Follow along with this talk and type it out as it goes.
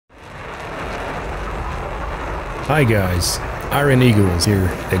Hi guys, Iron Eagles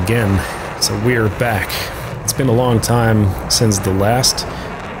here again. So we're back. It's been a long time since the last,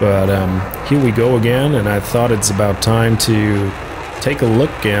 but here we go again, and I thought it's about time to take a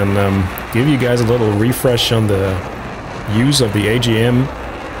look and give you guys a little refresh on the use of the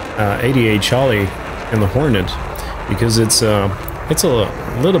AGM-88C and the Hornet, because it's a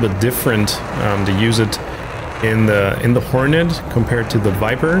little bit different to use it in the Hornet compared to the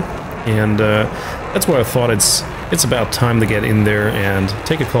Viper, and that's why I thought it's about time to get in there and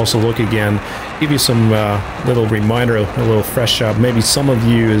take a closer look again, give you some little reminder, a little fresh up. Maybe some of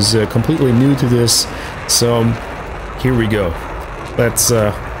you is completely new to this, so here we go. Let's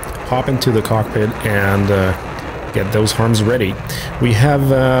hop into the cockpit and get those harms ready. We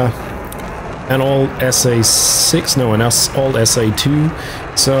have an old SA6, no, an old SA2.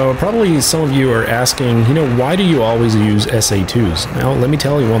 So probably some of you are asking, you know, why do you always use SA2s? Now, let me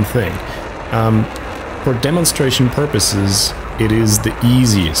tell you one thing. For demonstration purposes, it is the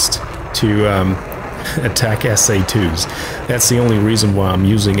easiest to attack SA2s. That's the only reason why I'm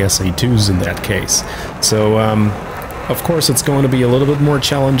using SA2s in that case. So, of course, it's going to be a little bit more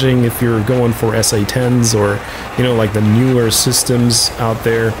challenging if you're going for SA10s or, you know, like the newer systems out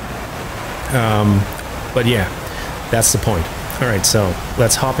there. But yeah, that's the point. All right, so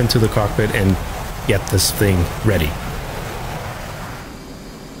let's hop into the cockpit and get this thing ready.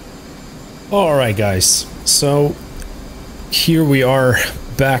 Alright guys, so here we are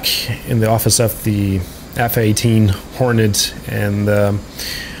back in the office of the F-18 Hornet, and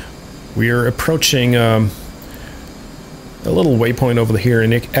we are approaching a little waypoint over here,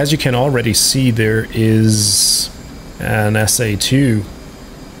 and as you can already see, there is an SA2,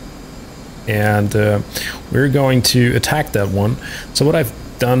 and we're going to attack that one. So what I've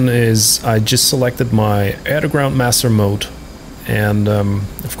done is I just selected my air-to-ground master mode, and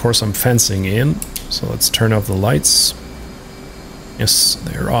of course I'm fencing in, so let's turn off the lights. Yes,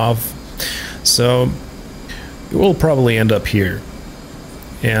 they're off. So you will probably end up here,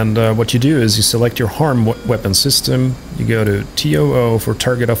 and what you do is you select your harm weapon system, you go to TOO for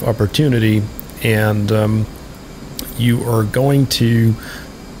target of opportunity, and you are going to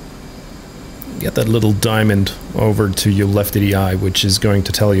get that little diamond over to your left DDI, which is going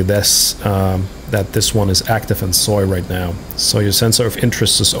to tell you this, that this one is active in soy right now. So your sensor of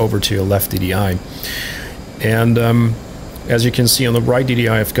interest is over to your left DDI. And as you can see on the right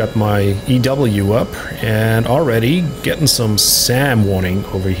DDI, I've got my EW up and already getting some SAM warning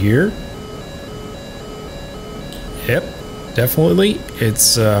over here. Yep, definitely.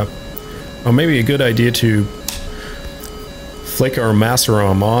 It's well, maybe a good idea to flick our master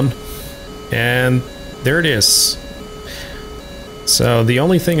arm on. And there it is. So the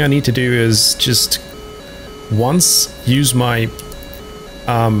only thing I need to do is just once use my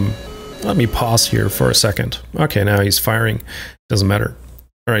let me pause here for a second. Okay, now he's firing. Doesn't matter.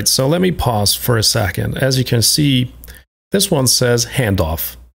 All right, so let me pause for a second. As you can see, this one says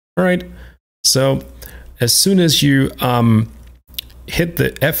handoff. All right, so as soon as you hit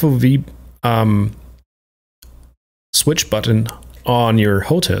the FOV switch button on your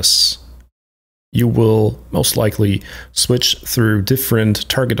HOTAS, you will most likely switch through different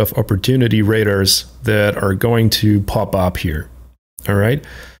target of opportunity radars that are going to pop up here. All right.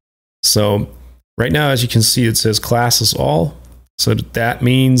 So right now, as you can see, it says classes all. So that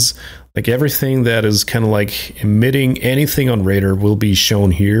means like everything that is kind of like emitting anything on radar will be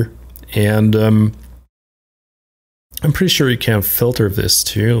shown here. And I'm pretty sure you can filter this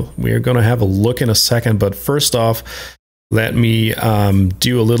too. We are going to have a look in a second. But first off, let me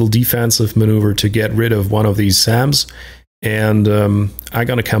do a little defensive maneuver to get rid of one of these SAMs, and I'm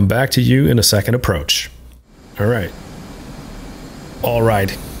going to come back to you in a second approach. All right. All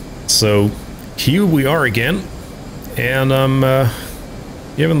right. So here we are again, and I'm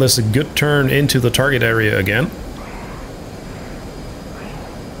giving this a good turn into the target area again.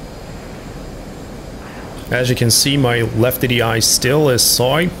 As you can see, my left DDI still is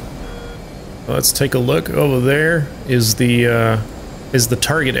soy. Let's take a look. Over there is the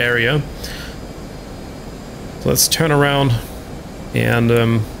target area. So let's turn around, and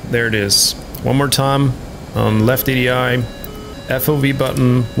there it is. One more time on left DDI, FOV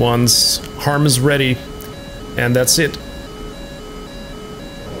button once, harm is ready, and that's it.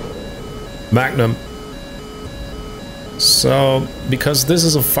 Magnum. So because this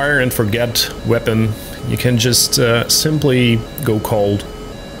is a fire and forget weapon, you can just simply go cold.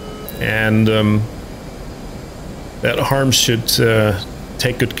 And that harm should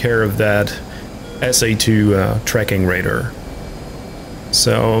take good care of that SA2 tracking radar.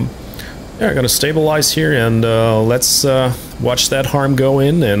 So yeah, I'm gonna stabilize here, and let's watch that harm go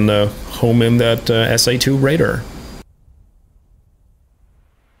in and home in that SA2 radar.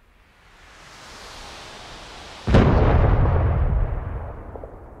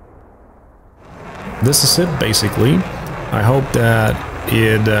 this is it basically. I hope that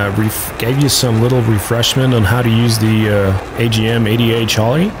it gave you some little refreshment on how to use the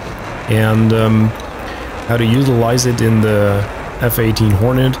AGM-88C and how to utilize it in the F-18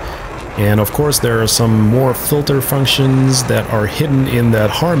 Hornet. And of course there are some more filter functions that are hidden in that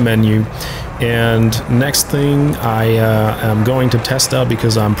harm menu. And next thing I am going to test out,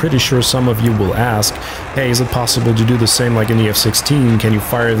 because I'm pretty sure some of you will ask, hey, is it possible to do the same like in the F-16? Can you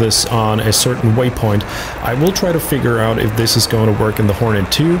fire this on a certain waypoint? I will try to figure out if this is going to work in the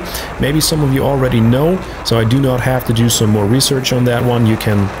Hornet 2. Maybe some of you already know, so I do not have to do some more research on that one. You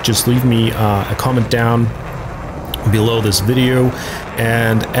can just leave me a comment down below this video.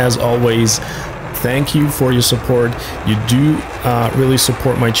 And as always, thank you for your support. You do really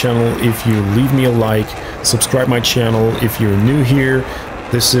support my channel if you leave me a like, subscribe my channel if you're new here.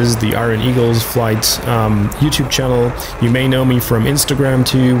 This is the ironeagles.flight YouTube channel. You may know me from Instagram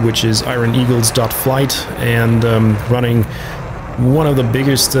too, which is ironeagles.flight, and running one of the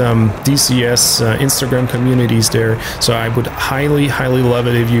biggest DCS Instagram communities there. So I would highly love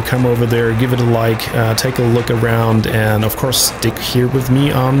it if you come over there, give it a like, take a look around, and of course stick here with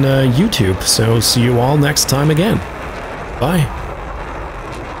me on YouTube. So see you all next time again. Bye.